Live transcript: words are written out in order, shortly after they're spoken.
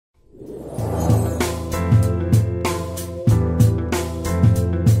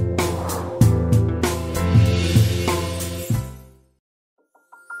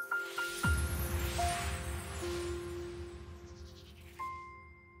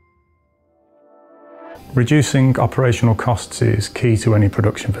Reducing operational costs is key to any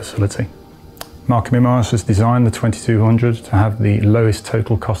production facility. Markem Imaje has designed the 2200 to have the lowest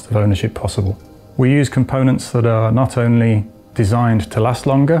total cost of ownership possible. We use components that are not only designed to last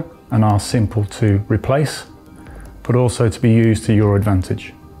longer and are simple to replace, but also to be used to your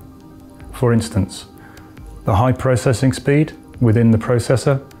advantage. For instance, the high processing speed within the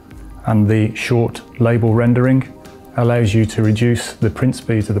processor and the short label rendering allows you to reduce the print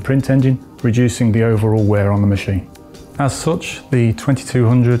speed of the print engine, reducing the overall wear on the machine. As such, the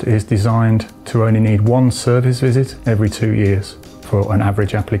 2200 is designed to only need one service visit every 2 years for an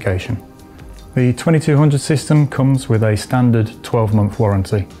average application. The 2200 system comes with a standard 12-month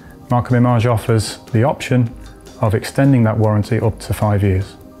warranty. Markem Imaje offers the option of extending that warranty up to 5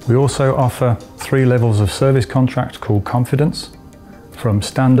 years. We also offer 3 levels of service contract called Confidence, from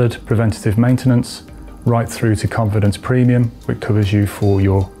standard preventative maintenance right through to Confidence Premium, which covers you for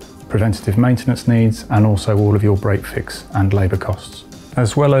your preventative maintenance needs and also all of your break fix and labour costs.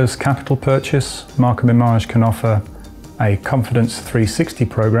 As well as capital purchase, Markem Imaje can offer a Confidence 360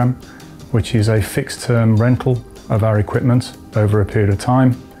 program, which is a fixed term rental of our equipment over a period of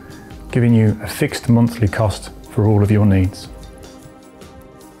time, giving you a fixed monthly cost for all of your needs.